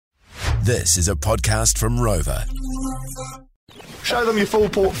This is a podcast from Rover. Show them your full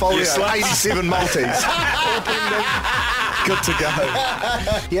portfolio. Yes, sir. 87 multis. All pending. Good to go.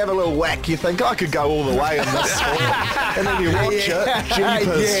 You have a little whack, you think, I could go all the way on this sport. And then you watch it.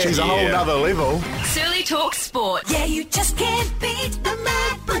 Jeepers, she's a whole nother level. Searley talks sport. Yeah, you just can't beat the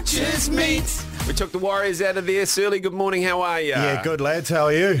Mad Butcher's meat. We took the Warriors out of there. Searley, good morning. How are you? Yeah, good lads. How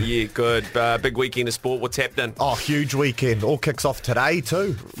are you? Yeah, good. Big weekend of sport. What's happening? Oh, huge weekend. All kicks off today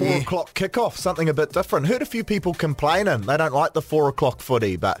too. 4 o'clock kickoff. Something a bit different. Heard a few people complaining. They don't like the 4 o'clock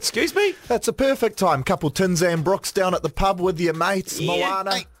footy, but... Excuse me? That's a perfect time. Couple tins and brooks down at the pub with your mates.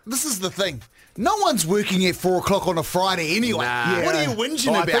 Moana. Hey, this is the thing. No one's working at 4 o'clock on a Friday anyway. Nah. What are you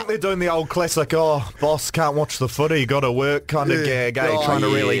whinging I about? think they're doing the old classic, boss can't watch the footy, got to work kind of gag, trying to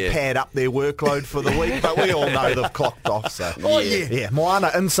really pad up their workload for the week. But we all know they've clocked off. So. Yeah.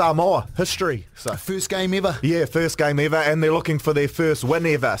 Moana in Samoa, history. So. First game ever. Yeah, first game ever, and they're looking for their first win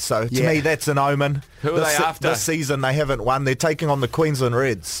ever. So to me, that's an omen. Who are they after? This season they haven't won. They're taking on the Queensland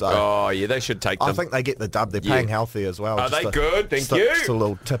Reds. So. Oh, yeah, they should take them. I think they get the dub. They're paying healthy as well. Are they good? Thank you. Just a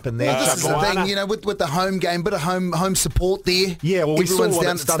little tip in there. Well, this is the thing, with the home game, bit of home support there. Yeah, well, we Everyone's saw what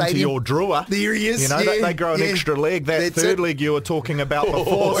down it's at the done to stadium. your drawer. There he is. They grow an extra leg. That third leg you were talking about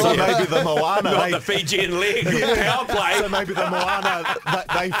before, so maybe the Moana... Not the Fijian leg. Power play. So maybe the Moana,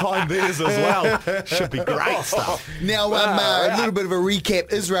 they find theirs as well. Should be great stuff. Now, a little bit of a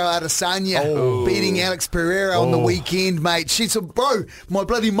recap. Israel Adesanya beating Alex Pereira on the weekend, mate. She said, bro, my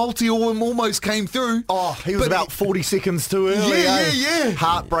bloody multi-orm almost came through. Oh, he was about 40 seconds too early. Yeah.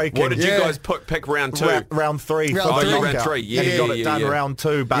 Heartbreaking. What did you guys pick round two? Round three. Round three. Round three. Yeah, he got it done round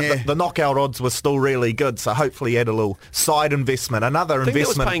two, but the knockout odds were still really good, so hopefully he had a little side investment, another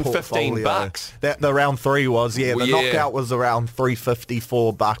investment paying portfolio. $15. The round three was, the knockout was around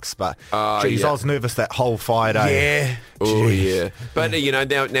 $354, but I was nervous that whole fight. Yeah. Oh, yeah. But,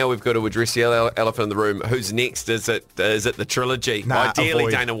 now we've got to address the elephant in the room. Who's next? Is it the trilogy? Nah, Ideally,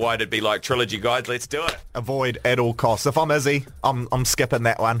 avoid. Dana White would be like, trilogy, guys, let's do it. Avoid at all costs. If I'm Izzy, I'm skipping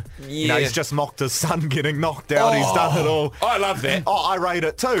that one. Yeah. He's just mocked his son getting knocked out. He's done it all. I love that. Oh, I rate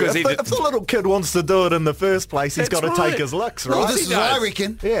it too. If he the little kid wants to do it in the first place, he's got That's to right. take his licks, right? Well, this is what I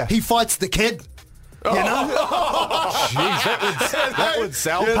reckon. Yeah. He fights the kid. You know? Jeez, that would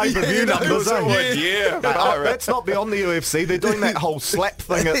sell pay-per-view numbers. Yeah. Let's not be on the UFC. They're doing that whole slap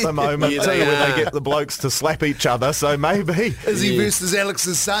thing at the moment too, where they get the blokes to slap each other. So maybe Izzy versus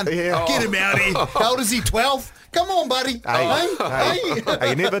Alex's son. Yeah. Get him out here. How old is he? 12? Come on, buddy. Hey,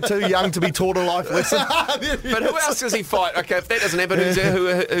 you're never too young to be taught a life lesson. But who else does he fight? Okay, if that doesn't happen, who's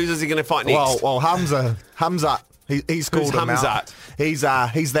is he going to fight next? Well, Hamza. He's called him out. Hamzat? He's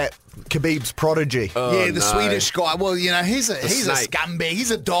that Khabib's prodigy. The Swedish guy. Well, he's a scumbag.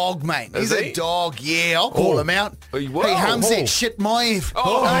 He's a dog, mate. He's a dog. Yeah, I'll call him out. Wow. Hey, Hamzat, shit Maev.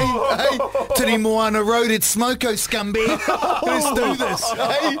 Hey, Tiri Moana Road, it's Smoko, scumbag. Let's do this.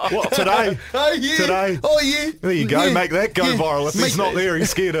 Hey. What, today? Hey, yeah. Today? Oh, yeah. There you go. Yeah. Make that go Yeah. viral. If he's not there, he's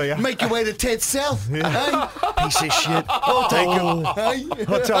scared of you. Make your way to Ted South. Hey, piece of shit. I'll take him. Hey.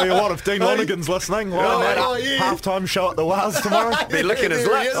 I tell you what, if Dean Lonergan's listening, halftime show at the Waz tomorrow. They're licking his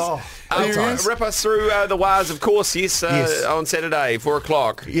There he lips. is. Rip us through the Waz, of course, yes. On Saturday, 4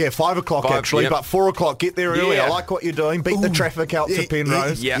 o'clock. Yeah, 5 o'clock 5, actually, yep. but 4 o'clock, get there early. Yeah. I like what you're doing. Beat the traffic out to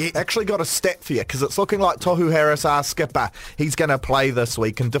Penrose. yeah. Actually got a stat for you, because it's looking like Tohu Harris, our skipper, he's going to play this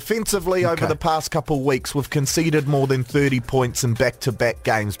week. And defensively, over the past couple of weeks, we've conceded more than 30 points in back-to-back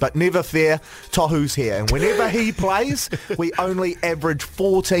games. But never fear, Tohu's here. And whenever he plays, we only average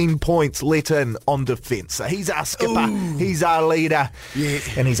 14 points let in on defence. So he's our skipper, he's our leader,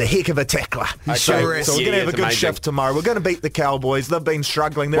 and he's a heck of a tackler. Sure is. So we're going to have a good amazing. shift tomorrow. We're going to beat the Cowboys. They've been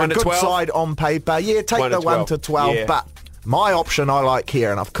struggling. They're 1 a to good 12? side on paper. Yeah, take 1 to the 1 to 12. Yeah. But my option I like here,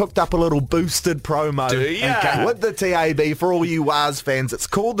 and I've cooked up a little boosted promo. Do ya? Okay, with the TAB for all you Waz fans. It's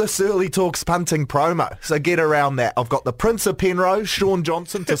called the Searley Talks punting promo. So get around that. I've got the Prince of Penrose, Sean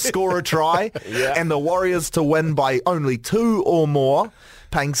Johnson, to score a try, and the Warriors to win by only 2 or more,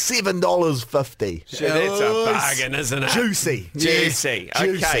 paying $7.50. Sure, that's a bargain, isn't it? Juicy. Juicy. Yeah,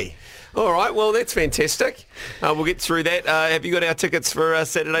 Okay. juicy. All right, well, that's fantastic. We'll get through that. Have you got our tickets for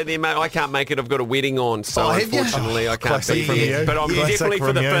Saturday there, mate? I can't make it. I've got a wedding on, so have you? unfortunately I can't Classic be from there. you. But I'm Classic definitely for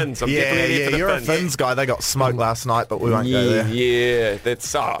from the you. Finns. I'm definitely there for the you're Finns. a Finns guy. They got smoked last night, but we won't go there. Yeah,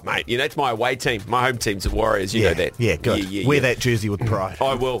 that's mate. That's my away team. My home team's the Warriors. You know that. Yeah, good. Wear that jersey with pride.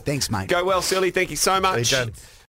 I will. Thanks, mate. Go well, Searley. Thank you so much. Legend.